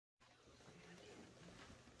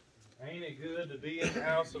Ain't it good to be in the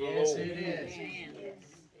house of the Yes, Lord? it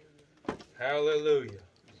is. Hallelujah.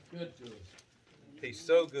 Good to us. He's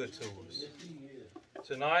so good to us. Yes, he is.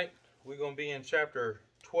 Tonight, we're going to be in chapter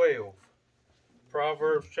 12.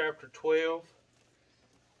 Proverbs chapter 12.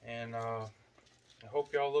 And I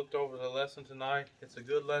hope y'all looked over the lesson tonight. It's a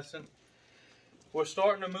good lesson. We're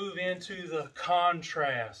starting to move into the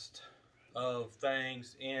contrast of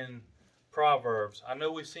things in Proverbs. I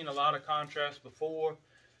know we've seen a lot of contrast before,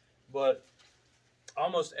 but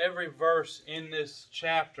almost every verse in this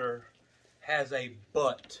chapter has a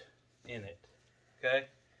but in it. Okay?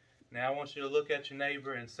 Now I want you to look at your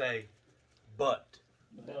neighbor and say, but.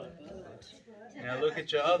 Now look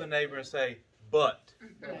at your other neighbor and say, but.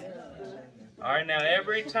 Alright, now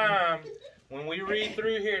every time when we read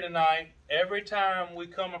through here tonight, every time we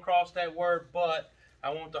come across that word but, I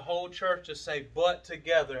want the whole church to say but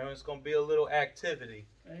together, and it's going to be a little activity.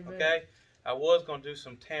 Amen. Okay? I was going to do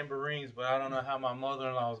some tambourines, but I don't know how my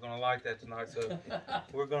mother-in-law is going to like that tonight, so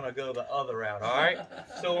we're going to go the other route, all right?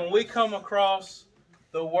 So when we come across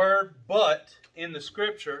the word but in the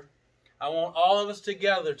scripture, I want all of us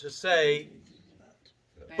together to say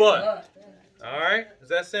but. All right? Does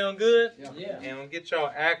that sound good? Yeah. And we'll get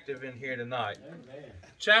y'all active in here tonight. Amen.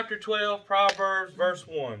 Chapter 12, Proverbs, verse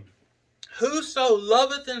 1. Whoso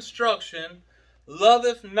loveth instruction,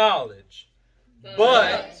 loveth knowledge,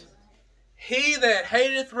 but he that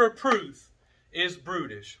hateth reproof is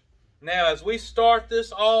brutish. Now, as we start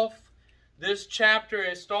this off, this chapter,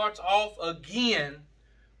 it starts off again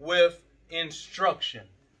with instruction.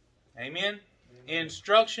 Amen?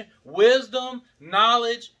 Instruction, wisdom,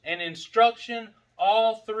 knowledge, and instruction,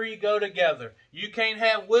 all three go together. You can't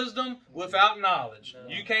have wisdom without knowledge.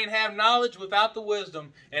 No. You can't have knowledge without the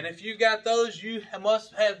wisdom. And if you got those, you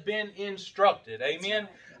must have been instructed. Amen?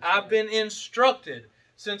 I've been instructed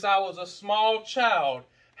since I was a small child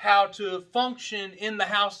how to function in the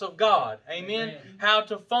house of God. Amen? How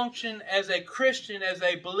to function as a Christian, as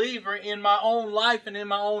a believer in my own life and in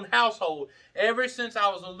my own household. Ever since I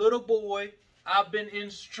was a little boy, I've been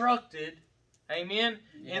instructed, amen,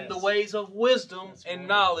 in the ways of wisdom and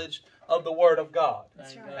knowledge of the Word of God.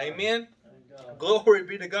 Amen? Glory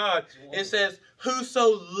be to God. It says,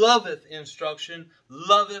 whoso loveth instruction,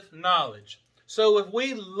 loveth knowledge. So if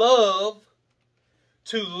we love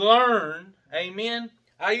to learn, amen,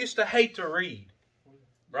 I used to hate to read,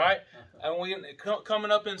 right? And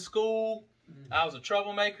coming up in school, I was a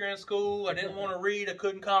troublemaker in school. I didn't want to read. I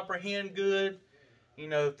couldn't comprehend good. You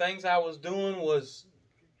know, things I was doing was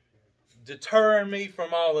deterring me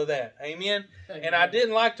from all of that. Amen? And I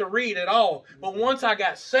didn't like to read at all. But once I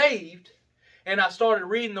got saved and I started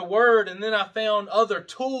reading the Word, and then I found other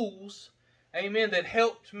tools, amen, that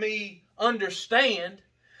helped me understand,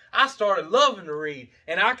 I started loving to read.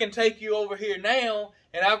 And I can take you over here now,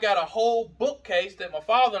 and I've got a whole bookcase that my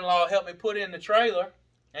father-in-law helped me put in the trailer.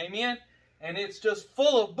 Amen? And it's just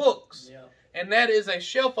full of books. Yeah. And that is a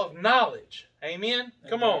shelf of knowledge. Amen?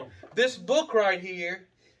 Come on. This book right here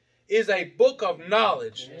is a book of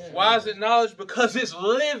knowledge. Why is it knowledge? Because it's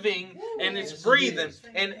living and it's breathing.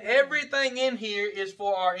 And everything in here is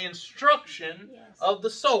for our instruction of the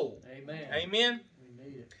soul. Amen. Amen?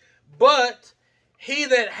 But he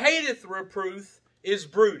that hateth reproof is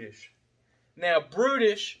brutish. Now,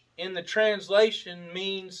 brutish in the translation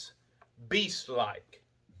means beast-like.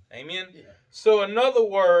 Amen? So, in other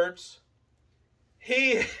words,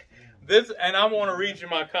 and I want to read you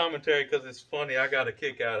my commentary because it's funny. I got a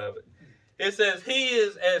kick out of it. It says, he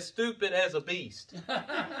is as stupid as a beast.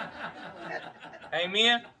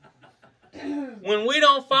 Amen? When we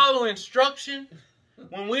don't follow instruction,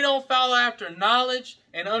 when we don't follow after knowledge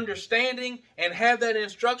and understanding and have that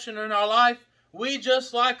instruction in our life, we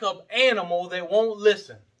just like an animal that won't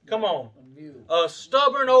listen. Come on. A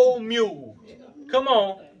stubborn old mule. Come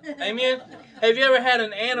on. Amen? Have you ever had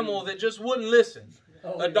an animal that just wouldn't listen?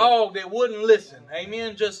 A dog that wouldn't listen.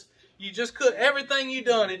 Amen? You just could. Everything you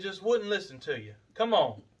done, it just wouldn't listen to you. Come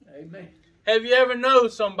on. Amen. Have you ever known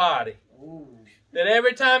somebody that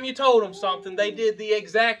every time you told them something, they did the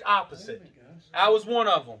exact opposite? I was one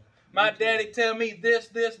of them. My daddy tell me this,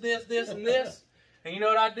 and this. And you know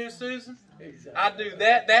what I do, Susan? I do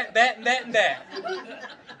that, and that.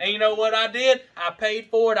 And you know what I did? I paid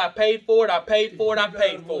for it, I paid for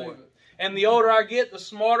it. And the older I get, the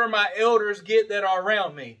smarter my elders get that are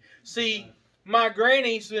around me. See, my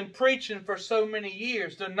granny's been preaching for so many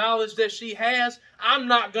years. The knowledge that she has, I'm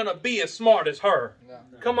not going to be as smart as her. No.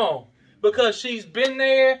 Come on. Because she's been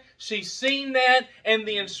there, she's seen that, and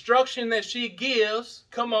the instruction that she gives,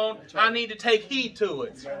 come on, I need to take heed to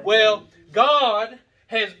it. Well, God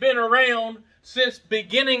has been around Since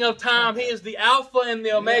beginning of time, He is the Alpha and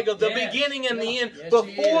the Omega, the beginning and the end. Yes,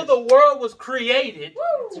 before the world was created,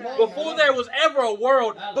 before there was ever a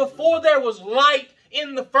world, before there was light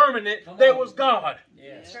in the firmament, there was God.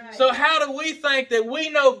 Yes. So how do we think that we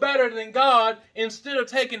know better than God instead of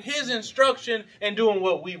taking His instruction and doing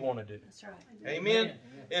what we want to do? That's right. Amen?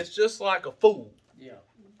 It's just like a fool. Yeah.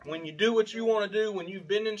 When you do what you want to do, when you've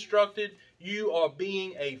been instructed, you are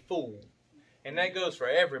being a fool. And that goes for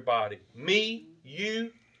everybody. Me,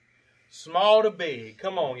 you, small to big.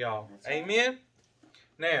 Come on, y'all. Amen?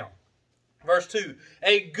 Now, verse 2.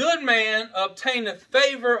 A good man obtaineth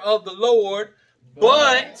favor of the Lord,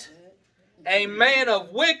 but a man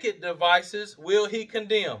of wicked devices will He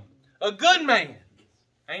condemn. A good man.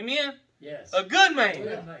 Amen? Yes. A good man.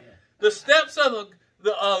 Good man. The steps of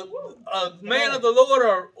a man of the Lord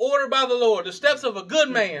are ordered by the Lord. The steps of a good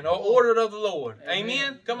man are ordered of the Lord.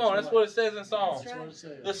 Amen? Come on, that's what it says in Psalms. That's what it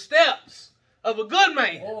says. The steps of a good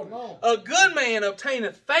man. Oh, A good man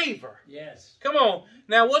obtaineth favor. yes. Come on.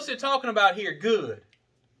 Now, what's it talking about here? Good.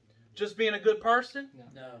 Just being a good person?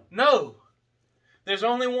 No. No. There's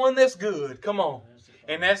only one that's good. Come on.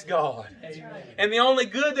 And that's God. Amen. And the only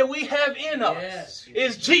good that we have in us Yes.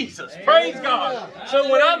 is Jesus. Amen. Praise God.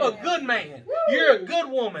 So when I'm a good man, you're a good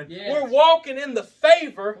woman, we're walking in the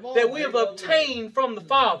favor that we have obtained from the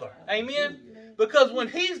Father. Amen? Because when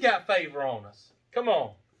He's got favor on us, come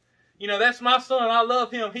on. You know, that's my son. I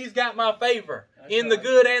love him. He's got my favor in the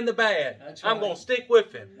good and the bad. I'm going to stick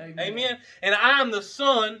with him. Amen. And I'm the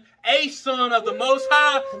son, a son of the Most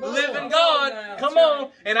High living God. Come on.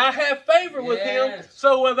 And I have favor with Him.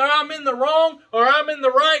 So whether I'm in the wrong or I'm in the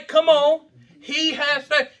right, come on. He has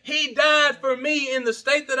favor. He died for me in the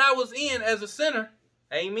state that I was in as a sinner.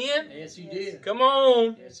 Amen. Yes, He did. Come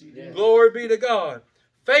on. Yes, He did. Glory be to God.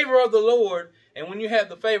 Favor of the Lord. And when you have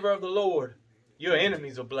the favor of the Lord, your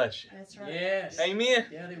enemies will bless you. That's right. Yes. Amen.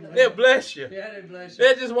 Yeah, they will. They'll bless you. Yeah, they bless you.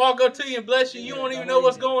 They'll just walk up to you and bless you. You won't even know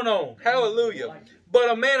what's going on. Hallelujah. But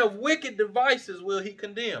a man of wicked devices will He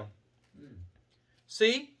condemn.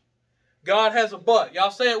 See? God has a but. Y'all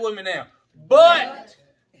say it with me now. But.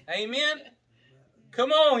 Amen.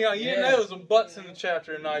 Come on, y'all. You didn't know there was some buts in the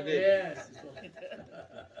chapter tonight, did you? Yes.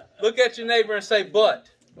 Look at your neighbor and say, but.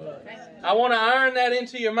 But. I want to iron that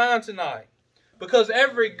into your mind tonight. Because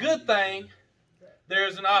every good thing,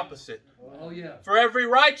 there's an opposite. Oh, yeah. For every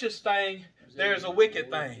righteous thing, there's a wicked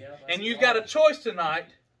thing. And you've got a choice tonight.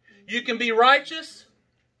 You can be righteous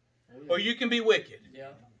or you can be wicked.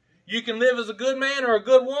 Yeah. You can live as a good man or a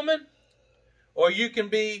good woman, or you can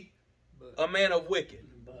be a man of wicked.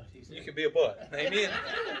 You can be a butt. Amen.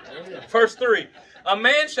 Verse 3. A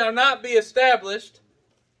man shall not be established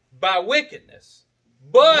by wickedness,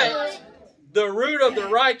 but the root of the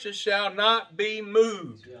righteous shall not be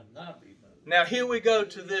moved. Now here we go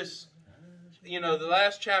to this, the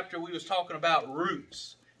last chapter we was talking about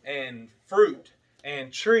roots and fruit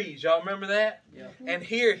and trees. Y'all remember that? Yeah. And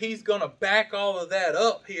here He's going to back all of that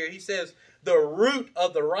up here. He says, the root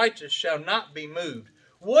of the righteous shall not be moved.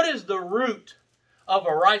 What is the root of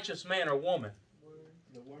a righteous man or woman?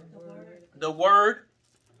 The Word.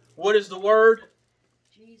 What is the Word?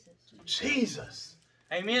 Jesus.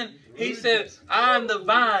 Amen. He says, I am the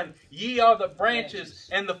vine, ye are the branches,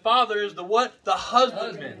 and the Father is the what? The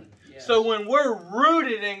husbandman. Yes. So when we're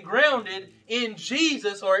rooted and grounded in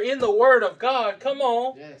Jesus or in the Word of God, come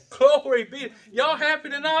on. Yes. Glory be. Y'all happy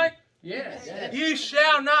tonight? Yes. Yes. You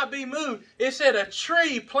shall not be moved. It said a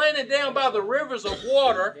tree planted down by the rivers of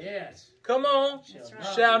water. Yes. Come on.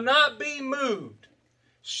 Shall not be moved.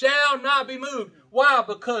 Shall not be moved. Why?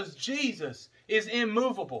 Because Jesus is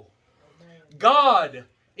immovable. God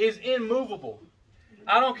is immovable.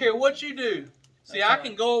 I don't care what you do. See, I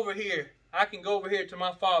can go over here. I can go over here to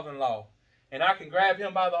my father-in-law, and I can grab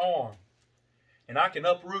him by the arm, and I can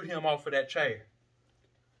uproot him off of that chair.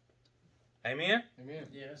 Amen? Amen.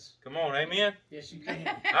 Yes. Come on, amen? Yes, you can.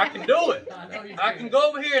 I can do it. I know you I can go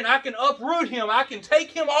over here and I can uproot him. I can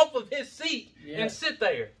take him off of his seat and Yes. sit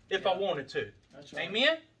there if I wanted to. That's right.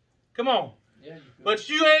 Amen? Come on. Yeah, you can. But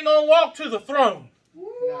you ain't going to walk to the throne.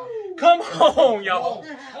 No. Come on, y'all.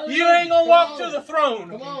 You ain't going to walk to the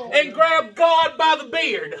throne and grab God by the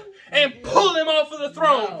beard and pull him off of the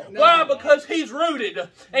throne. Why? Because he's rooted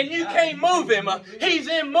and you can't move him. He's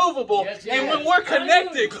immovable. And when we're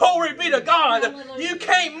connected, glory be to God, you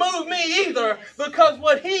can't move me either, because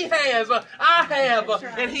what he has, I have,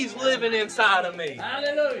 and he's living inside of me.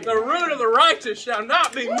 Hallelujah. The root of the righteous shall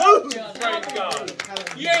not be moved. Praise God.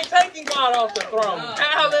 You ain't taking God off the throne.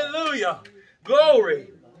 Hallelujah. Glory.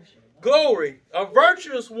 Glory. A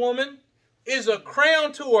virtuous woman is a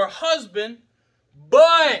crown to her husband,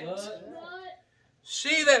 but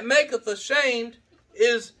She that maketh ashamed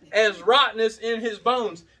is as rottenness in his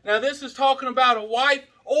bones. Now this is talking about a wife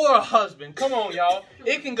or a husband. Come on, y'all.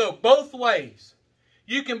 It can go both ways.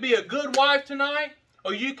 You can be a good wife tonight,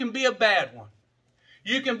 or you can be a bad one.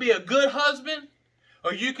 You can be a good husband,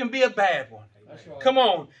 or you can be a bad one. Right. Come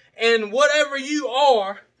on. And whatever you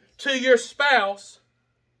are to your spouse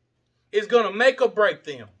is going to make or break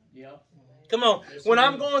them. Yep. Come on. Yes, when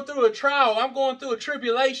I'm going through a trial, I'm going through a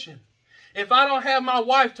tribulation. If I don't have my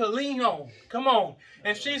wife to lean on, come on,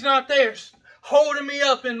 and she's not there holding me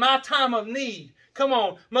up in my time of need, come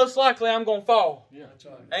on, most likely I'm going to fall. Yeah, that's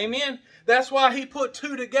right. Amen. That's why he put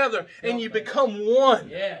two together and you become one.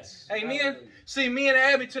 Yes. Amen. See, me and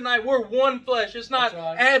Abby tonight, we're one flesh. It's not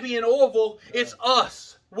Right. Abby and Orville, it's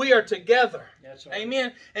us. We are together. That's right.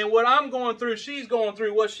 Amen. And what I'm going through, she's going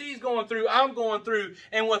through. What she's going through, I'm going through.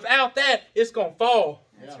 And without that, it's going to fall.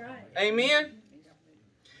 That's right. Amen.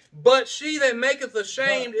 But she that maketh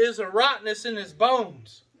ashamed is a rottenness in his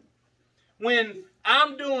bones. When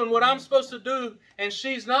I'm doing what I'm supposed to do and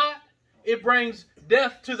she's not, it brings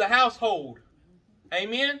death to the household.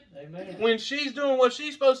 Amen? Amen. When she's doing what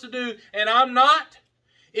she's supposed to do and I'm not,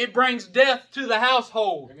 it brings death to the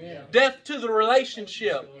household. Amen. Death to the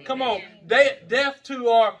relationship. Come on. Death to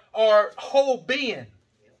our whole being.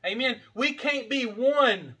 Amen. We can't be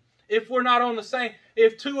one if we're not on the same.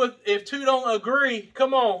 If two don't agree,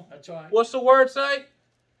 come on. That's right. What's the word say?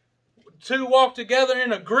 Two walk together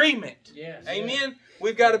in agreement. Yes. Amen.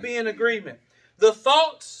 We've got to be in agreement. The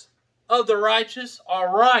thoughts of the righteous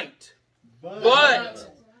are right,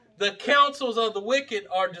 but the counsels of the wicked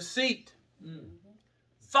are deceit.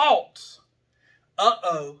 Thoughts.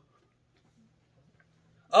 Uh-oh.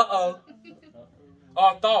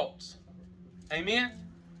 Our thoughts. Amen.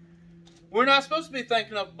 We're not supposed to be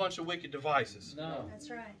thinking up a bunch of wicked devices. No. That's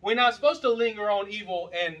right. We're not supposed to linger on evil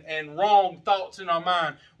and wrong thoughts in our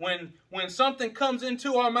mind. When something comes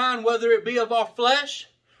into our mind, whether it be of our flesh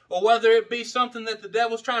or whether it be something that the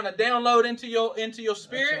devil's trying to download into your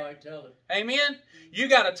spirit, That's right. Tell it. amen, you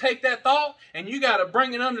got to take that thought and you got to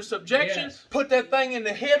bring it under subjection, Yes. put that thing in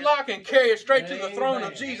the headlock and carry it straight to the throne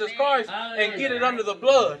of Jesus Christ and get it under the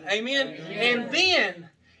blood. Amen. And then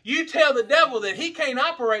you tell the devil that he can't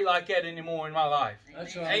operate like that anymore in my life.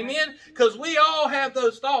 That's right. Amen? Because we all have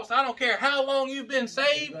those thoughts. I don't care how long you've been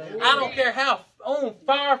saved. I don't care how on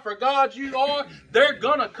fire for God you are. They're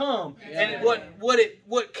going to come. And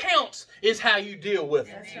what counts is how you deal with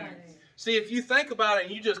it. That's right. See, if you think about it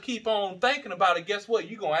and you just keep on thinking about it, guess what?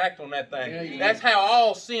 You're going to act on that thing. Yeah, you That's how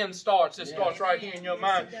all sin starts. It Yeah. starts right here in your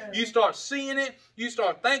mind. it does. You start seeing it. You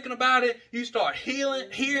start thinking about it. You start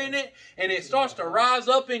hearing it. And it starts to rise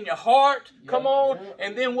up in your heart. Come on. Yeah.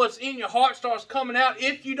 And then what's in your heart starts coming out.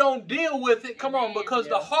 If you don't deal with it, come on. Because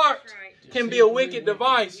the heart can be a wicked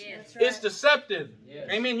device. That's It's right. deceptive. Yes.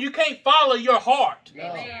 Amen. You can't follow your heart. No.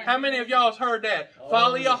 How many of y'all have heard that?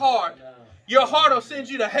 Follow your heart. No. Your heart will send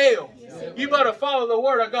you to hell. You better follow the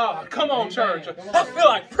word of God. Come on, church. I feel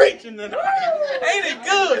like preaching tonight. Ain't it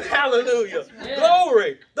good? Hallelujah.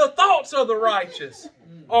 Glory. The thoughts of the righteous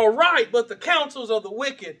are right, but the counsels of the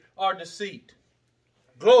wicked are deceit.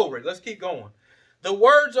 Glory. Let's keep going. The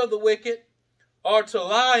words of the wicked are to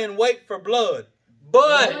lie in wait for blood,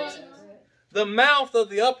 but the mouth of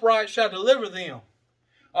the upright shall deliver them.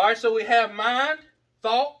 All right, so we have mind,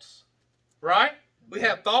 thoughts, right? We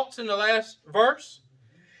have thoughts in the last verse.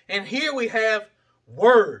 And here we have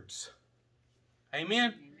words.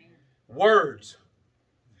 Amen? Words.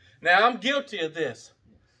 Now, I'm guilty of this.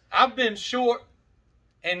 I've been short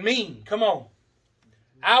and mean. Come on.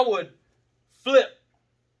 I would flip.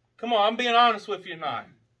 Come on, I'm being honest with you tonight.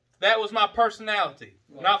 That was my personality.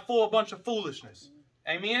 Not full of a bunch of foolishness.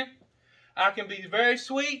 Amen? I can be very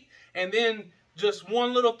sweet and then just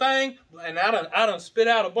one little thing, and I done spit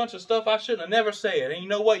out a bunch of stuff I shouldn't have never said. And you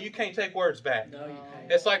know what? You can't take words back. No, you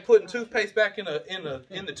can't. It's like putting toothpaste back in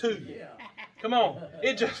the tube. Yeah. Come on.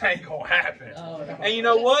 It just ain't going to happen. No, no. And you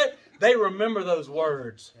know what? They remember those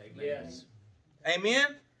words. Yes. Amen?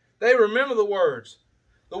 They remember the words.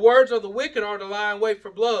 The words of the wicked are to lie in wait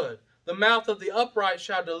for blood. The mouth of the upright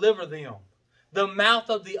shall deliver them. The mouth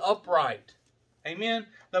of the upright. Amen?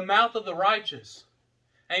 The mouth of the righteous.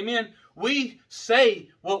 Amen? We say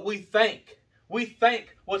what we think. We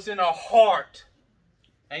think what's in our heart.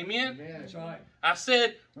 Amen? That's right. I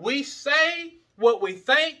said we say what we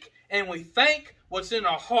think and we think what's in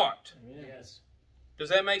our heart. Yes. Does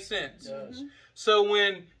that make sense? It does. So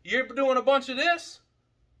when you're doing a bunch of this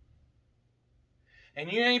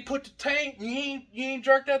and you ain't put the tank, you ain't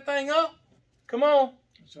jerked that thing up, come on,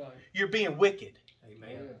 That's right. you're being wicked.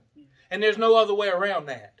 Amen. And there's no other way around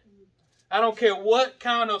that. I don't care what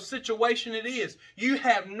kind of situation it is. You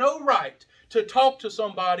have no right to talk to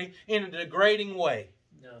somebody in a degrading way.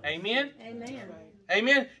 No. Amen? Amen.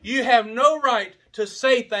 Amen. You have no right to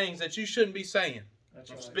say things that you shouldn't be saying.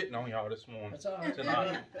 I'm spitting on y'all this morning. That's all right.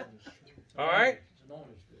 Tonight. All right?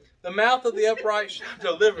 The mouth of the upright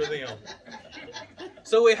shall deliver them.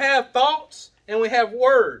 So we have thoughts and we have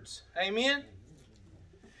words. Amen?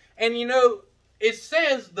 And you know, it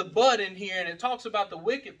says the but in here and it talks about the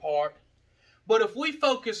wicked part. But if we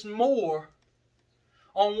focus more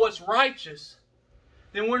on what's righteous,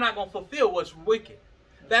 then we're not going to fulfill what's wicked.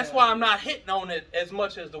 That's why I'm not hitting on it as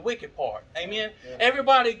much as the wicked part. Amen? Yeah.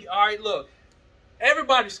 Everybody, all right, look.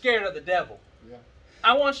 Everybody's scared of the devil. Yeah.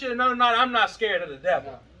 I want you to know tonight, I'm not scared of the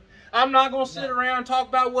devil. No. I'm not going to sit around and talk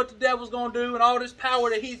about what the devil's going to do and all this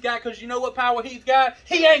power that he's got, because you know what power he's got?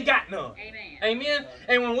 He ain't got none. Amen. Amen?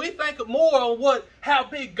 And when we think more on how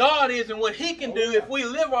big God is and what he can do if we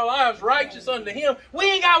live our lives righteous unto him, we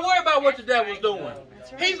ain't got to worry about what the devil's doing.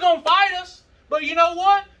 Right. He's going to fight us, but you know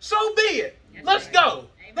what? So be it. Let's go.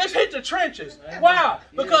 Let's hit the trenches. Why?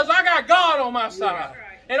 Because I got God on my side.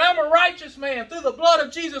 And I'm a righteous man through the blood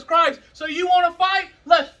of Jesus Christ. So you want to fight?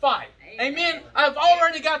 Let's fight. Amen. I've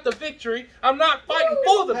already got the victory. I'm not fighting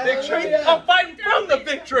for the victory. I'm fighting from the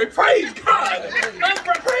victory. Praise God.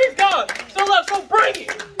 Praise God. So let's go bring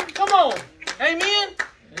it. Come on. Amen.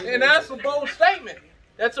 And that's a bold statement.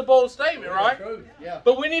 That's a bold statement, right? Yeah.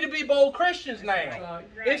 But we need to be bold Christians now.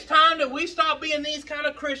 It's time that we stop being these kind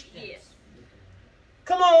of Christians.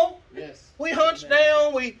 Come on. Yes. We hunch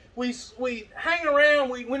down. We hang around.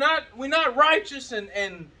 We're not righteous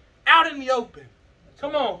and out in the open.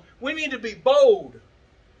 Come on. We need to be bold.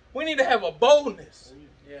 We need to have a boldness.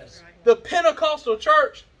 Yes. The Pentecostal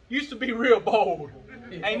church used to be real bold.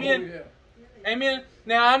 Amen. Amen.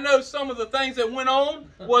 Now I know some of the things that went on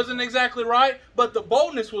wasn't exactly right, but the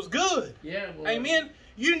boldness was good. Yeah. Well, amen.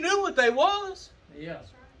 You knew what they was. Yes.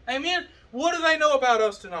 Amen. What do they know about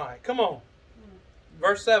us tonight? Come on.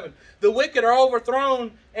 Verse 7. The wicked are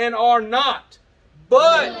overthrown and are not,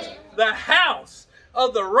 but the house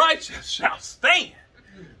of the righteous shall stand.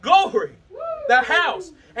 Glory. The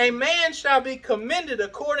house. A man shall be commended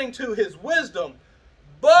according to his wisdom,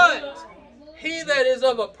 but he that is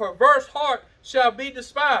of a perverse heart shall be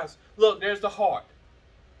despised. Look, there's the heart.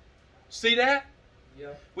 See that?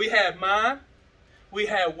 Yeah. We had mind, we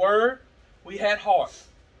had word, we had heart.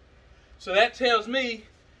 So that tells me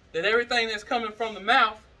that everything that's coming from the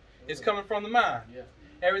mouth is coming from the mind. Yeah.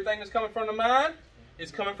 Everything that's coming from the mind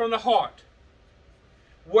is coming from the heart.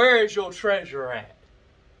 Where is your treasure at?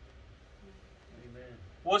 Amen.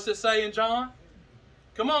 What's it say in John?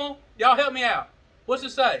 Come on, y'all help me out. What's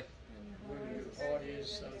it say? Where your heart is,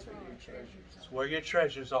 so is where your treasures are. It's where your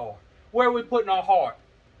treasures are. Where are we putting our heart?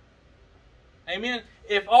 Amen.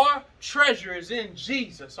 If our treasure is in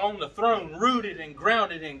Jesus on the throne, rooted and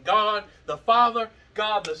grounded in God the Father,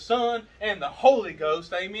 God the Son, and the Holy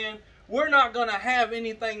Ghost, amen, we're not going to have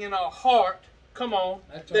anything in our heart, come on,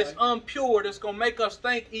 that's impure, that's going to make us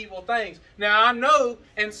think evil things. Now, I know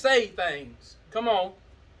and say things. Come on.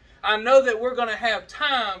 I know that we're going to have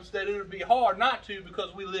times that it'll be hard not to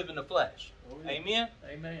because we live in the flesh. Oh, yeah. Amen?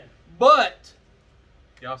 Amen. But,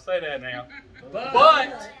 y'all say that now.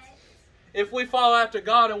 But if we follow after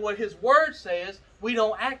God and what His Word says, we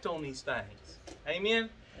don't act on these things. Amen?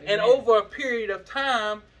 And over a period of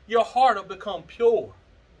time, your heart will become pure.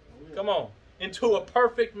 Come on. Into a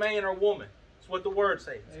perfect man or woman. That's what the Word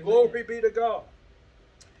says. Amen. Glory be to God.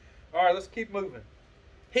 All right, let's keep moving.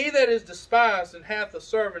 He that is despised and hath a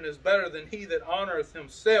servant is better than he that honoreth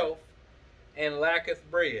himself and lacketh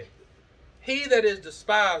bread. He that is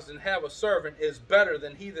despised and have a servant is better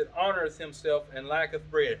than he that honoreth himself and lacketh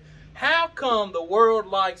bread. How come the world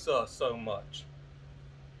likes us so much?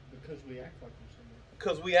 Because we act like them so much.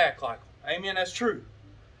 Because we act like them. Amen, that's true.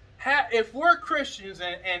 If we're Christians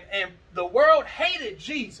and the world hated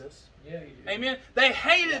Jesus, amen, they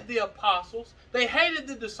hated the apostles, they hated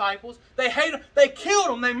the disciples, they killed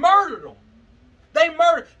them, they murdered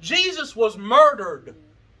them. Jesus was murdered.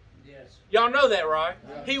 Yes. Y'all know that, right?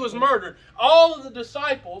 Yeah. He was murdered. All of the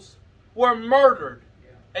disciples were murdered,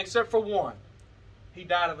 except for one. He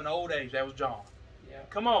died of an old age. That was John. Yeah.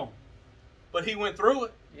 Come on. But he went through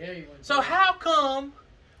it. Yeah, he went so how come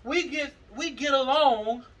we get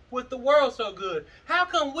along with the world so good? How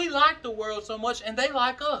come we like the world so much and they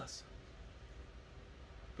like us?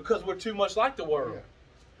 Because we're too much like the world. Yeah.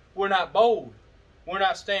 We're not bold. We're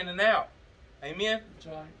not standing out. Amen? That's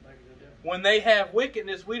right. When they have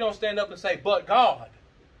wickedness, we don't stand up and say, but God.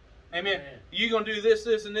 Amen. You're going to do this,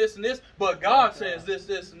 this, and this, and this, but God says this,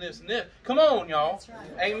 this, and this, and this. Come on, y'all.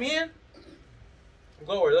 Right. Amen?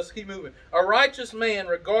 Glory. Let's keep moving. A righteous man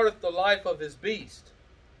regardeth the life of his beast.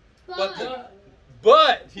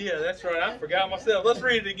 But, yeah, that's right. I forgot myself. Let's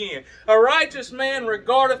read it again. A righteous man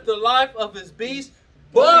regardeth the life of his beast,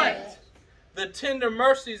 but the tender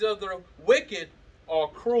mercies of the wicked are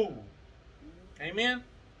cruel. Amen?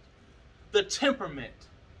 The temperament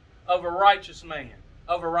of a righteous man,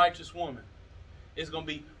 of a righteous woman, is going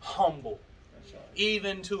to be humble,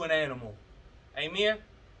 even to an animal. Amen?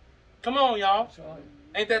 Come on, y'all.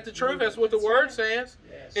 Ain't that the truth? That's what the word says.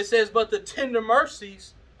 It says, but the tender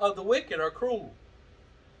mercies of the wicked are cruel.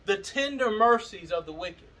 The tender mercies of the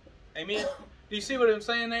wicked. Amen? Do you see what I'm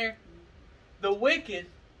saying there? The wicked,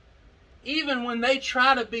 even when they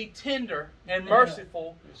try to be tender and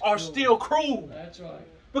merciful, are still cruel. That's right.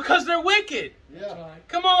 Because they're wicked. That's right.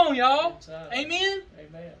 Come on, y'all. Amen?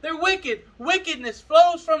 Amen. They're wicked. Wickedness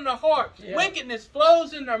flows from the heart. Yeah. Wickedness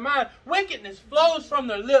flows in their mind. Wickedness flows from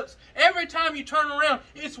their lips. Every time you turn around,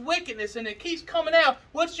 it's wickedness, and it keeps coming out.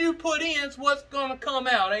 What you put in is what's going to come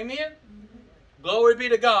out. Amen? Glory be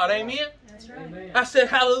to God. Amen? That's right. Amen. I said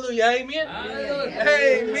hallelujah. Amen? Hallelujah.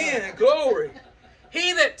 Amen. Glory.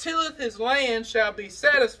 He that tilleth his land shall be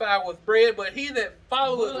satisfied with bread, but he that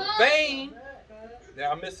followeth vain...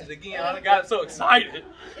 Now I missed it again. I got so excited.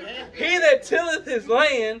 He that tilleth his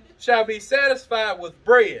land shall be satisfied with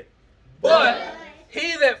bread, but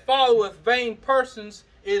he that followeth vain persons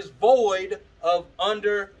is void of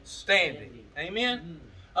understanding. Amen?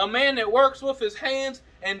 A man that works with his hands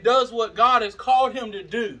and does what God has called him to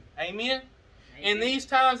do. Amen? In these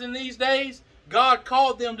times and these days, God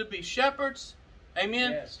called them to be shepherds.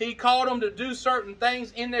 Amen. Yes. He called them to do certain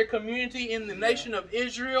things in their community, in the nation of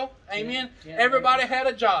Israel. Amen. Everybody had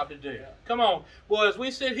a job to do. Come on. Well, as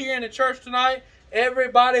we sit here in the church tonight,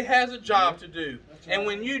 everybody has a job to do. And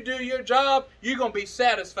when you do your job, you're going to be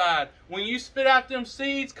satisfied. When you spit out them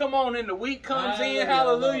seeds, come on, and the wheat comes in,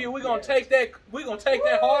 hallelujah, we're going to take that,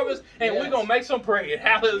 harvest, and we're going to make some bread.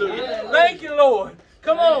 Hallelujah. Thank you, Lord.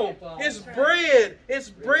 Come on. It's bread. It's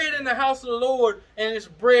bread in the house of the Lord, and it's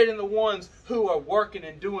bread in the ones who are working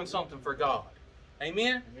and doing something for God.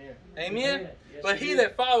 Amen? Amen? But he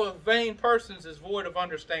that followeth vain persons is void of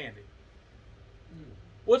understanding.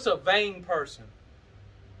 What's a vain person?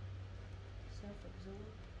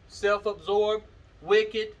 Self-absorbed,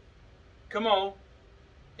 wicked. Come on.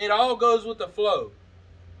 It all goes with the flow.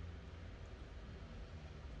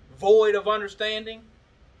 Void of understanding.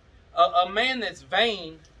 A man that's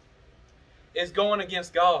vain is going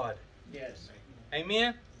against God. Yes.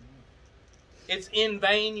 Amen? It's in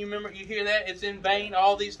vain. You remember, you hear that? It's in vain.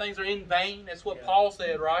 All these things are in vain. That's what Paul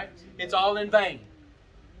said, right? It's all in vain.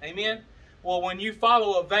 Amen? Well, when you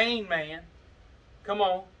follow a vain man, come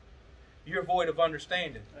on, you're void of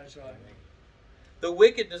understanding. That's right. The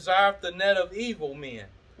wicked desireth the net of evil men,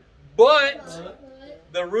 but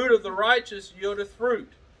the root of the righteous yieldeth fruit.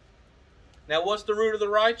 Now, what's the root of the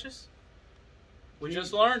righteous? We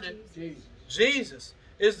just learned it. Jesus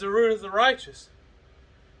is the root of the righteous.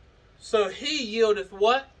 So he yieldeth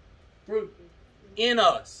what? Fruit. In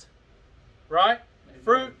us. Right?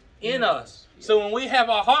 Fruit in us. So when we have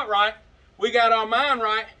our heart right, we got our mind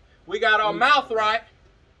right, we got our mouth right,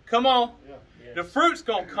 come on, the fruit's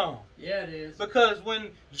going to come. Yeah, it is. Because when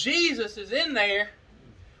Jesus is in there,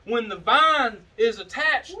 when the vine is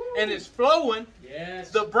attached and is flowing,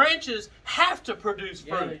 the branches have to produce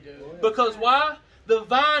fruit. Yeah, they do. Because why? The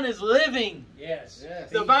vine is living. Yes.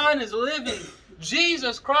 The vine is living.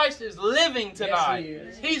 Jesus Christ is living tonight.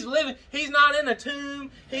 Yes, he is. He's living. He's not in a tomb.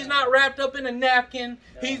 He's not wrapped up in a napkin.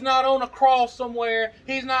 No. He's not on a cross somewhere.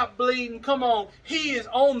 He's not bleeding. Come on. He is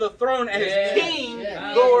on the throne as King.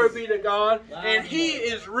 Yes. Glory be to God. And he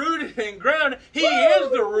is rooted and grounded. He is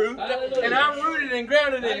the root. Hallelujah. And I'm rooted and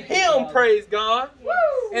grounded in him, praise God. Woo.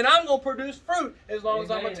 And I'm going to produce fruit as long as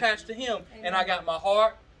I'm attached to him. Amen. And I got my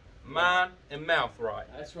heart, mind, and mouth right.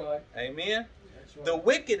 That's right. Amen. The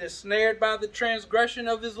wicked is snared by the transgression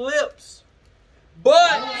of his lips,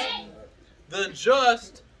 but the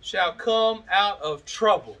just shall come out of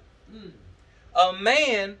trouble. A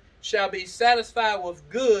man shall be satisfied with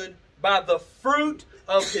good by the fruit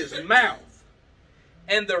of his mouth,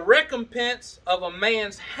 and the recompense of a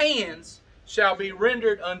man's hands shall be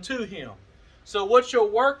rendered unto him. So what you're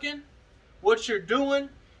working, what you're doing,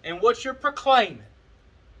 and what you're proclaiming.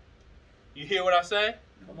 You hear what I say?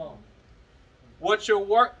 Come on. What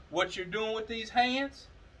you're doing with these hands,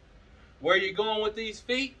 where you're going with these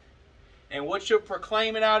feet, and what you're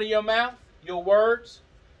proclaiming out of your mouth, your words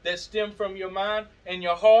that stem from your mind and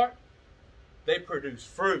your heart, they produce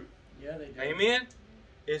fruit. Yeah, they do. Amen?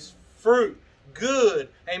 It's fruit. Good.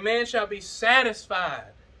 A man shall be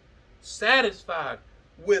satisfied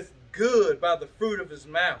with good by the fruit of his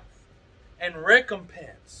mouth, and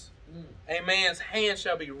recompense. A man's hand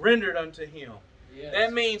shall be rendered unto him. Yes.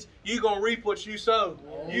 That means you're going to reap what you sow.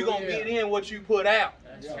 You're going to get in what you put out.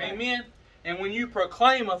 That's right. Amen? And when you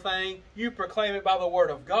proclaim a thing, you proclaim it by the word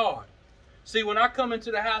of God. See, when I come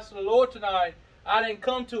into the house of the Lord tonight, I didn't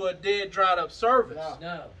come to a dead, dried up service.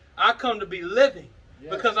 No. I come to be living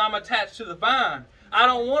because I'm attached to the vine. I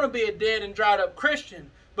don't want to be a dead and dried up Christian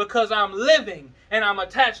because I'm living and I'm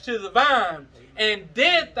attached to the vine. And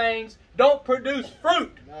dead things don't produce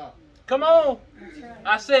fruit. No. Come on.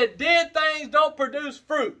 I said dead things don't produce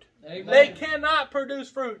fruit. Amen. They cannot produce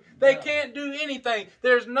fruit. They can't do anything.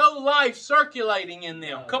 There's no life circulating in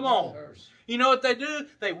them. Come on. You know what they do?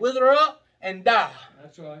 They wither up and die.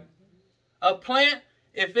 That's right. A plant,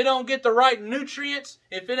 if it don't get the right nutrients,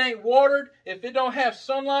 if it ain't watered, if it don't have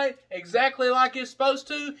sunlight exactly like it's supposed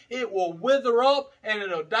to, it will wither up and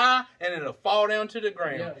it'll die and it'll fall down to the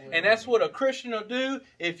ground. Yeah, and that's what a Christian will do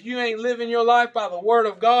if you ain't living your life by the word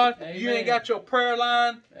of God. Amen. You ain't got your prayer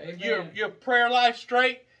line, Amen. your prayer life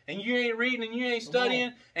straight, and you ain't reading and you ain't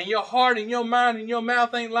studying, and your heart and your mind and your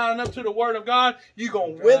mouth ain't lining up to the word of God, you're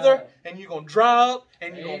going to wither and you're going to dry up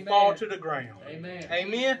and you're going to fall to the ground. Amen.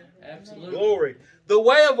 Amen. Absolutely. Glory. The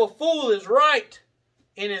way of a fool is right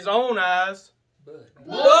in his own eyes,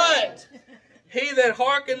 but he that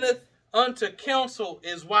hearkeneth unto counsel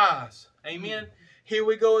is wise. Amen. Here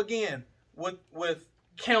we go again with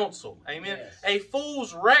counsel. Amen. Yes. A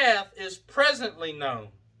fool's wrath is presently known,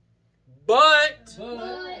 but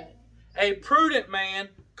a prudent man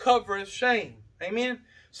covereth shame. Amen.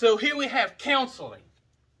 So here we have counseling.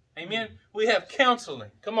 Amen. We have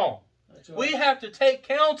counseling. Come on. That's right. We have to take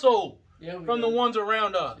counsel from the do. ones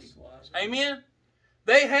around us. Amen.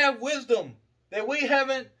 They have wisdom that we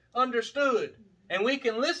haven't understood. And we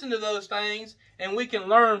can listen to those things and we can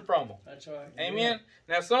learn from them. That's right. Amen.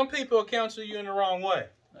 Now some people will counsel you in the wrong way.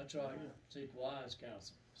 That's right. Seek wise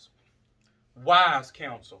counsel. Wise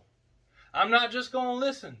counsel. I'm not just going to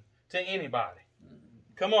listen to anybody.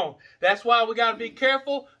 Come on. That's why we got to be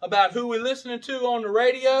careful about who we're listening to on the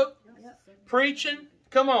radio, preaching.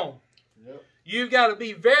 Come on. You've got to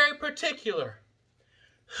be very particular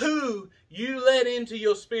who you let into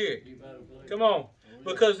your spirit. You better believe. Come on.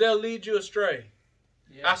 Because they'll lead you astray.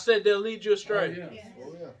 Yeah. I said they'll lead you astray. Oh, yeah.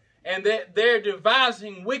 Oh, yeah. And that they're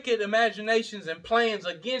devising wicked imaginations and plans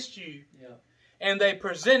against you. Yeah. And they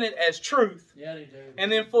present it as truth. Yeah, they do.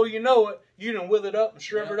 And then before you know it, you done withered up and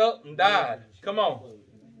shriveled up and died. Come on.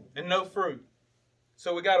 And no fruit.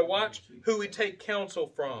 So we got to watch who we take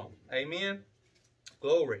counsel from. Amen.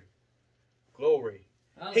 Glory. Glory.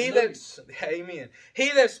 Hallelujah. Amen.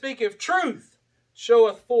 He that speaketh truth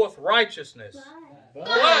showeth forth righteousness,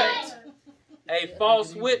 but a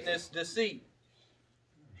false witness deceit.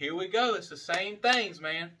 Here we go. It's the same things,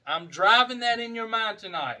 man. I'm driving that in your mind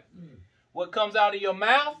tonight. What comes out of your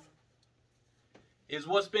mouth is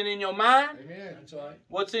what's been in your mind. Amen. That's right.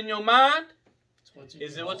 What's in your mind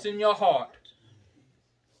Is it what's in your heart.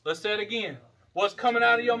 Let's say it again. What's coming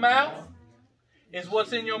out of your mouth is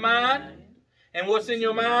what's in your mind. And what's in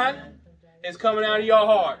your mind is coming out of your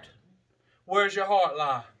heart. Where's your heart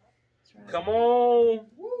lie? Come on.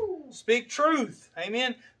 Speak truth.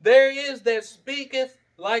 Amen. There is that speaketh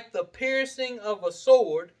like the piercing of a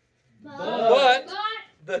sword, but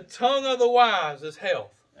the tongue of the wise is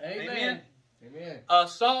health. Amen. Amen. A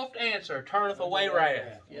soft answer turneth away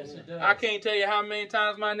wrath. Yes, it does. I can't tell you how many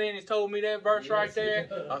times my nanny's told me that verse right there.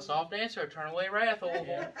 A soft answer turn away wrath.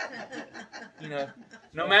 Yeah. You know,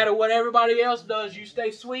 no matter what everybody else does, you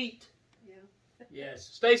stay sweet. Yes.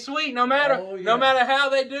 Stay sweet no matter no matter how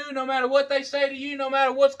they do, no matter what they say to you, no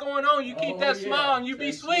matter what's going on. You keep that smile and you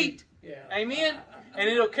be sweet. Yeah. Amen. And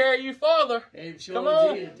it'll carry you farther. It sure Come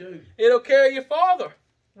on. did, too. It'll carry you farther.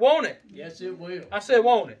 Won't it? Yes, it will. I said,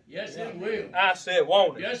 won't it? Yes, it will. I said,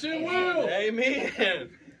 won't it? Yes, it will. Amen.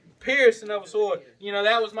 Piercing of a sword. You know,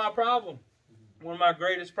 that was my problem. One of my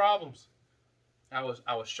greatest problems. I was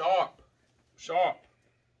sharp.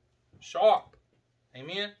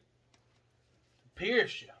 Amen.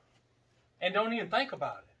 Pierce you. And don't even think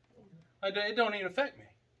about it. It don't even affect me.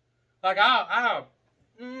 Like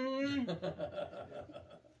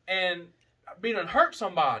and be done hurt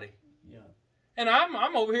somebody. Yeah. And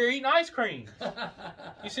I'm over here eating ice cream.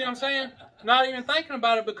 You see what I'm saying? Not even thinking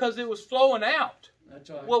about it because it was flowing out. That's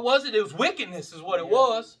right. What was it? It was wickedness is what it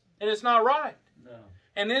was. And it's not right. No.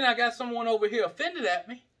 And then I got someone over here offended at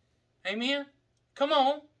me. Amen. Come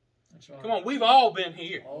on. That's right. Come on. We've all been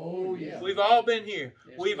here. Oh, yeah. We've all been here.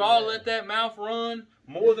 Yes, We've we all have. let that mouth run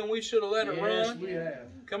more than we should have let it Yes, run. we have.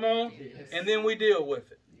 Come on. Yes. And then we deal with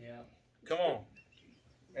it. Yeah. Come on.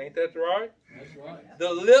 Ain't that right? That's right. The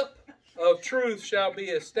lip of truth shall be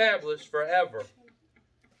established forever.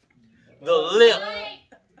 The lip.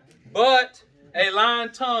 But a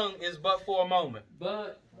lying tongue is but for a moment.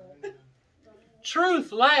 But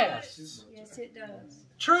truth lasts. Yes, it does.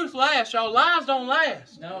 Truth lasts, y'all. Lies don't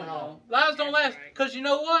last. no. Lies don't last. Because you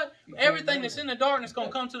know what? Everything that's in the darkness is going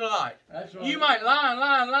to come to the light. That's right. You might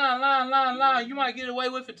lie. You might get away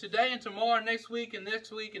with it today and tomorrow and next week and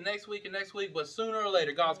next week and next week and next week. But sooner or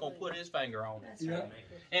later, God's going to put his finger on it. That's right.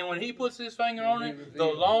 And when he puts his finger on it, the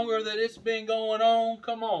longer that it's been going on,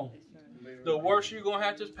 come on, the worse you're going to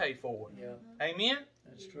have to pay for it. Yeah, Amen?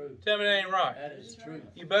 that's true. Tell me that ain't right. That is true.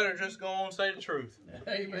 You better just go on and say the truth.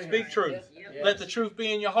 Amen. Speak truth. Yes. Let the truth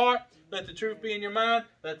be in your heart. Let the truth be in your mind.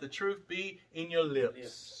 Let the truth be in your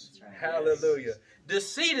lips. That's right. Hallelujah.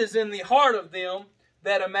 Deceit is in the heart of them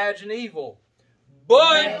that imagine evil.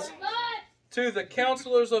 But to the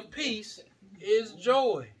counselors of peace is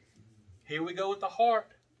joy. Here we go with the heart.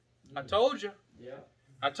 I told you. Yeah.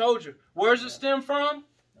 I told you. Where's it stem from?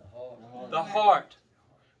 The heart. The heart.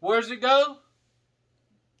 Where's it go?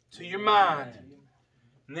 To your mind.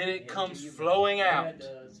 And then it comes flowing Yeah, out. it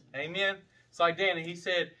does. Amen. It's like Danny.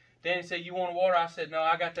 Danny said, you want water? I said, no,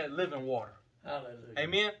 I got that living water. Hallelujah.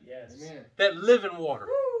 Amen. Yes. Amen. That living water.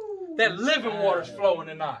 That living water is flowing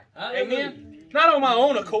tonight. Hallelujah. Amen. Not on my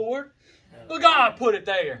own accord. But God put it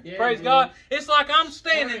there. Yeah, Praise yeah. God. It's like I'm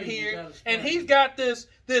standing Praise, you here gotta and stand. he's got this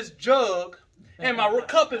jug and my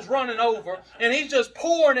cup is running over and he's just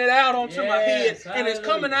pouring it out onto my head Yes, and it's hallelujah.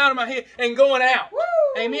 coming out of my head and going out.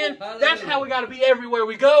 Amen. Hallelujah. That's how we got to be everywhere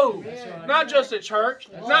we go. That's right. Not just at church,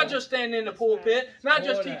 That's not right. just standing in the pulpit, not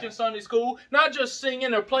just Pour it teaching out. Sunday school, not just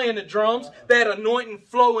singing or playing the drums, that anointing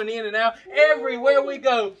flowing in and out. Everywhere we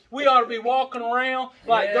go, we ought to be walking around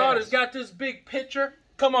like Yes. God has got this big pitcher.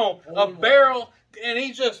 Come on, a Holy barrel, and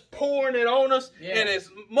he's just pouring it on us. Yes. And as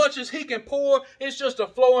much as he can pour, it's just a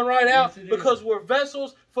flowing right out Yes, it is. because we're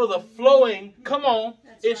vessels for the flowing. Come on,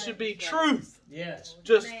 That's it right. should be truth Yes.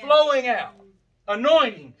 just Amen. flowing out.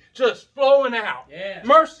 Anointing just flowing out. Yes.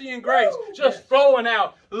 Mercy and grace just Yes. flowing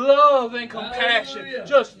out. Love and compassion Hallelujah.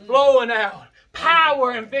 just flowing out.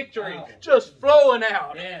 Power and victory Wow. just flowing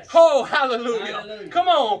out. Yes. Oh, hallelujah. Hallelujah. Come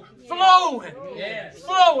on, flowing. Yes.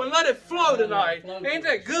 Flowing. Let it flow Let it tonight. flow. Ain't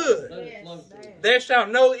that good? Let it flow through. There shall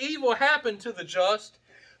no evil happen to the just,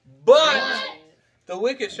 but the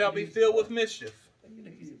wicked shall be filled with mischief.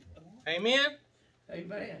 Amen.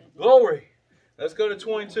 Amen. Glory. Let's go to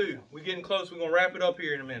 22. We're getting close. We're going to wrap it up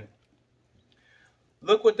here in a minute.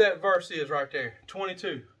 Look what that verse is right there.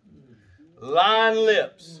 22. Lying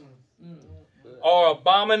lips are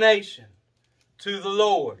abomination to the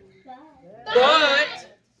Lord,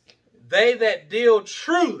 but they that deal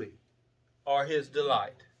truly are his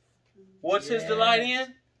delight. What's his delight in?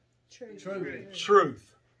 Truth.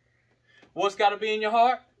 Truth. What's got to be in your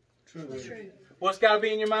heart? Truth. Truth. What's got to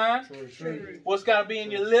be in your mind? Truth. What's got to be in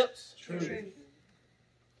your lips? Truth.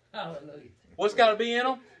 Hallelujah. What's got to be in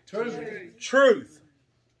them? Truth. Truth.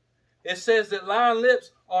 It says that lying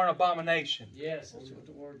lips are an abomination. Yes, that's what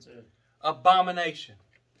the word said. Abomination.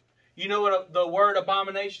 You know what the word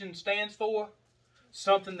abomination stands for?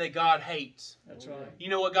 Something that God hates. That's right. You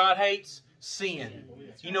know what God hates? Sin.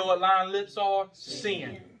 You know what lying lips are?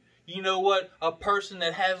 Sin. You know what a person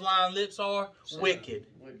that has lying lips are? Wicked.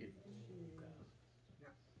 Wicked.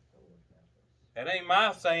 That ain't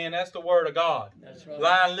my saying. That's the word of God. That's right.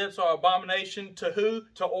 Lying lips are abomination to who?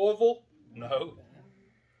 To Orville? No.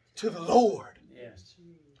 To the Lord. Yes.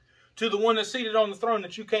 To the one that's seated on the throne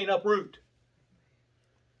that you can't uproot.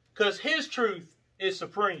 Because his truth is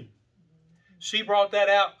supreme. She brought that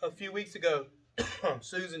out a few weeks ago.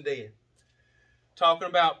 Susan did. Talking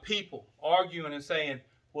about people arguing and saying,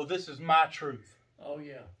 well, this is my truth. Oh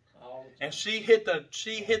yeah. All the time. And she hit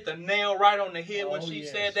the nail right on the head when Oh, she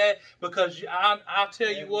yes. said that, because I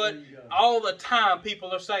tell you what, Everywhere you go. all the time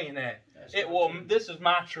people are saying that. That's It not well, true. this is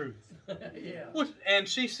my truth. Yeah. And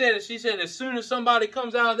she said it. She said as soon as somebody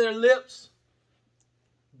comes out of their lips,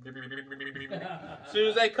 as soon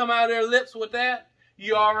as they come out of their lips with that,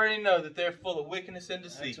 you already know that they're full of wickedness and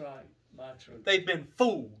deceit. That's right. My truth. They've been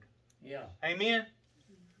fooled. Yeah. Amen?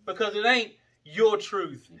 Because it ain't your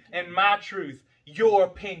truth and my truth, your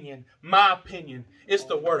opinion, my opinion. It's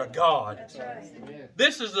the Word of God. That's right. Amen.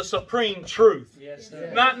 This is the supreme truth. Yes,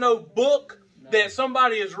 sir. Not no book that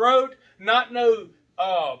somebody has wrote, not no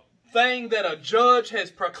thing that a judge has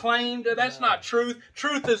proclaimed. That's not truth.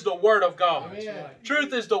 Truth is the Word of God. That's right.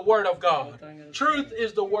 Truth is the Word of God. Truth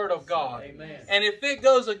is the Word of God. Amen. And if it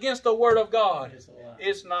goes against the Word of God, It's a lie.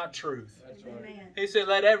 it's not truth. That's right. Amen. He said,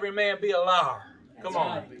 let every man be a liar. Come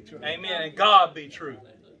on. God be true. Amen. And God be true.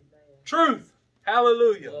 Truth.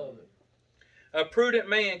 Hallelujah. Love it. A prudent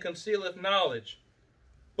man concealeth knowledge,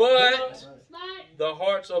 but the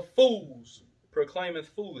hearts of fools proclaimeth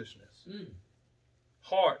foolishness.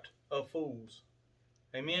 Heart of fools.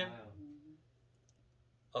 Amen?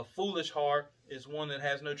 Wow. A foolish heart is one that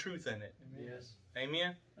has no truth in it. Yes.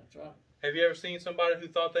 Amen? That's right. Have you ever seen somebody who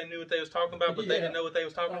thought they knew what they was talking about, but they didn't know what they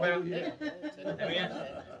was talking about? Yeah. Amen?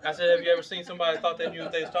 I said, have you ever seen somebody who thought they knew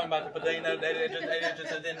what they was talking about, but they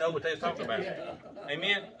just didn't know what they was talking about?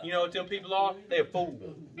 Amen? You know what them people are? They're fools.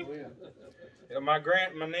 My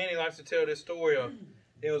nanny likes to tell this story of,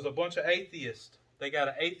 it was a bunch of atheists. They got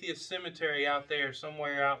an atheist cemetery out there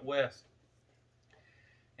somewhere out west.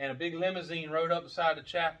 And a big limousine rode up beside the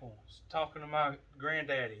chapel, talking to my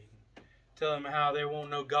granddaddy, telling him how they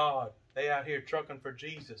won't know God. They out here trucking for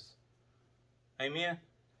Jesus. Amen?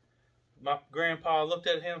 My grandpa looked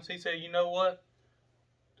at him, he said, you know what?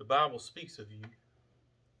 The Bible speaks of you.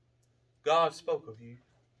 God spoke of you.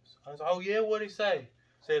 I said, oh yeah, what'd he say?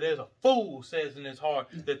 Said, there's a fool says in his heart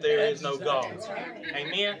that there is no God.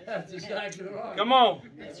 Amen? That's exactly right. Come on.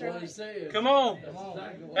 That's what he says. Come on.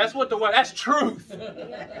 That's what that's truth.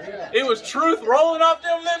 Yeah. It was truth rolling off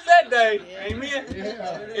them lips that day. Amen?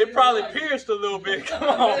 It probably pierced a little bit. Come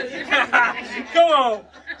on. Come on.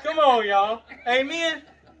 Come on, y'all. Amen?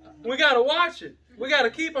 We got to watch it. We got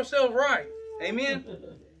to keep ourselves right. Amen?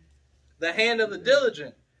 The hand of the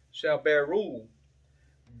diligent shall bear rule,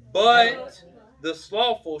 but the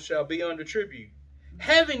slothful shall be under tribute.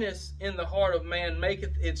 Heaviness in the heart of man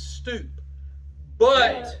maketh it stoop,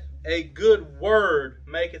 but a good word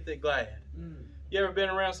maketh it glad. You ever been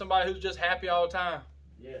around somebody who's just happy all the time?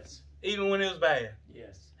 Yes. Even when it was bad?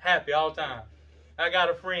 Yes. Happy all the time. I got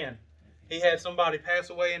a friend. He had somebody pass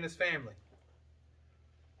away in his family.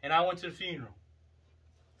 And I went to the funeral.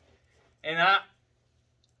 And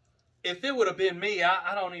if it would have been me,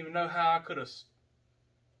 I don't even know how I could have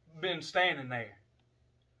been standing there.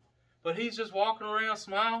 But he's just walking around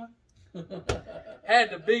smiling. Had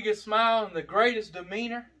the biggest smile and the greatest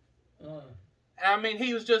demeanor. I mean,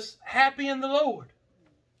 he was just happy in the Lord.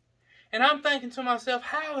 And I'm thinking to myself,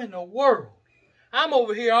 how in the world? I'm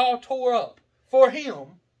over here all tore up for him,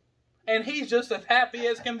 and he's just as happy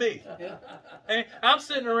as can be. And I'm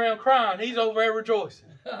sitting around crying. He's over there rejoicing.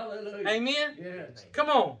 Hallelujah. Amen? Yes. Come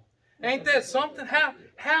on. Ain't that something?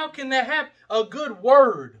 How can that happen? A good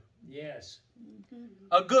word. Yes.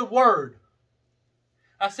 A good word.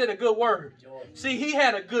 I said a good word. See, he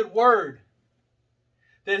had a good word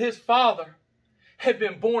that his father had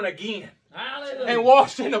been born again. Hallelujah. And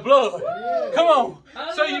washed in the blood. Yeah. Come on.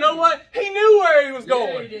 Hallelujah. So you know what? He knew where he was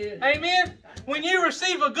going. Yeah, he did. Amen? When you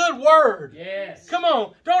receive a good word, Yes. come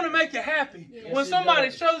on, don't it make you happy? Yes, When it somebody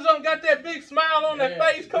does. shows up and got that big smile on their Yeah.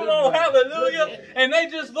 face, come Good on, word. hallelujah. Good word. And they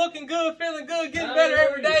just looking good, feeling good, getting better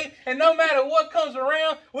every Hallelujah. day. And no matter what comes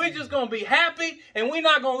around, we're just going to be happy and we're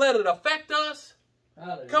not going to let it affect us.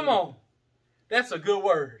 Hallelujah. Come on. That's a good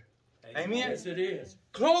word. Amen? Yes, it is.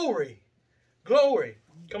 Glory. Glory.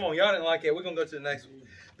 Come on, y'all didn't like it. We're going to go to the next one.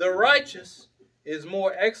 The righteous is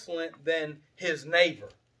more excellent than his neighbor,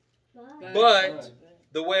 but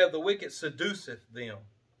the way of the wicked seduceth them.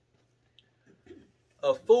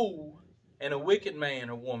 A fool and a wicked man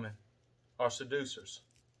or woman are seducers.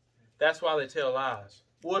 That's why they tell lies.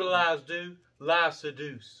 What do lies do? Lies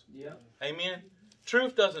seduce. Yeah. Amen?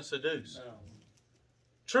 Truth doesn't seduce. No.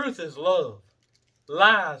 Truth is love.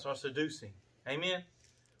 Lies are seducing. Amen?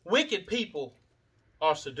 Wicked people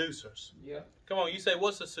are seducers. Yeah. Come on, you say,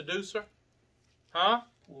 what's a seducer? Huh?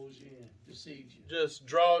 Pulls you in, deceives you. Just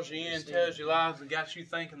draws you in, tells you lies, and got you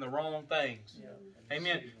thinking the wrong things. Yeah.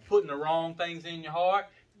 Amen. Deceive you. Putting the wrong things in your heart,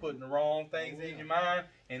 putting the wrong things in your mind,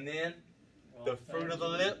 and then the fruit of the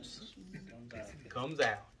lips comes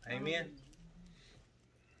out. Amen.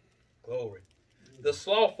 Glory. The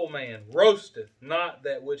slothful man roasteth not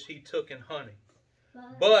that which he took in honey,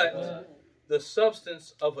 but the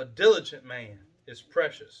substance of a diligent man is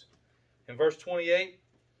precious. In verse 28,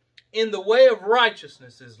 in the way of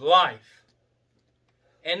righteousness is life,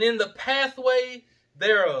 and in the pathway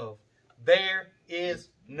thereof there is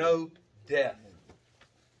no death.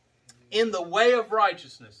 In the way of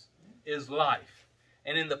righteousness is life,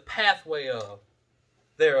 and in the pathway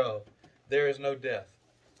thereof there is no death.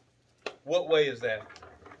 What way is that?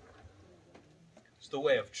 It's the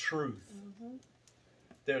way of truth.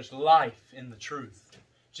 There's life in the truth.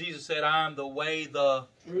 Jesus said, I am the way, the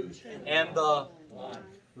Truth and the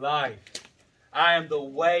life. I am the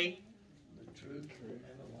way, The truth and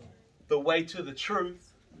the life. the way to the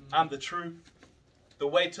truth. I'm the truth. The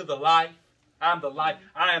way to the life. I'm the life.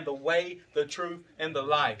 I am the way, the truth, and the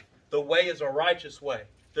life. The way is a righteous way.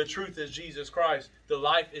 The truth is Jesus Christ. The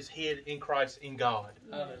life is hid in Christ in God.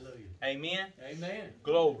 Hallelujah. Amen. Amen.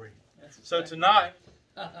 Glory. That's So exactly tonight,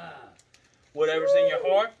 right. whatever's in your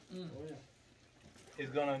heart Mm. is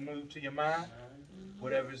going to move to your mind.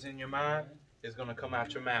 Whatever's in your mind is going to come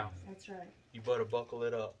out your mouth. That's right. You better buckle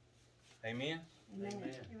it up. Amen. Amen.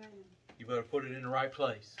 Amen. You better put it in the right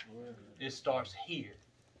place. It starts here.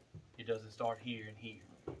 It doesn't start here and here.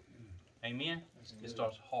 Amen. It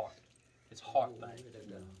starts heart. It's a heart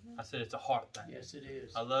thing. I said it's a heart thing. Yes, it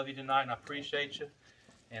is. I love you tonight and I appreciate you.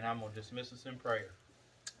 And I'm going to dismiss us in prayer.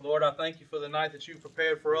 Lord, I thank you for the night that you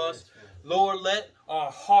prepared for us. Lord, let our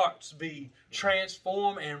hearts be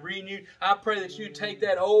transformed and renewed. I pray that you take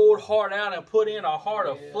that old heart out and put in a heart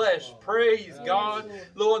of flesh. Praise God.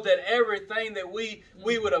 Lord, that everything that we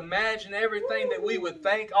would imagine, everything that we would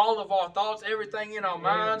think, all of our thoughts, everything in our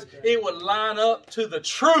minds, it would line up to the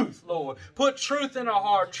truth, Lord. Put truth in our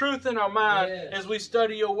heart, truth in our mind as we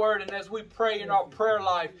study your word and as we pray in our prayer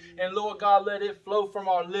life. And Lord God, let it flow from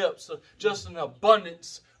our lips, just an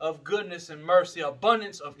abundance of goodness and mercy,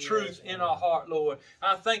 abundance of truth in our heart, Lord.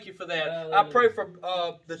 I thank you for that. I pray for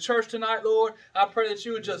the church tonight, Lord. I pray that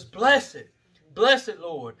you would just bless it. Bless it,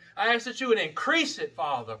 Lord. I ask that you would increase it,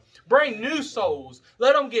 Father. Bring new souls.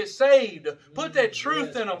 Let them get saved. Put that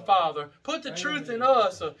truth in them, Father. Put the truth in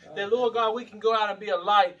us that, Lord God, we can go out and be a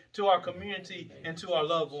light to our community and to our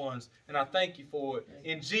loved ones. And I thank you for it.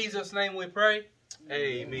 In Jesus' name we pray.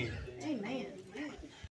 Amen. Amen.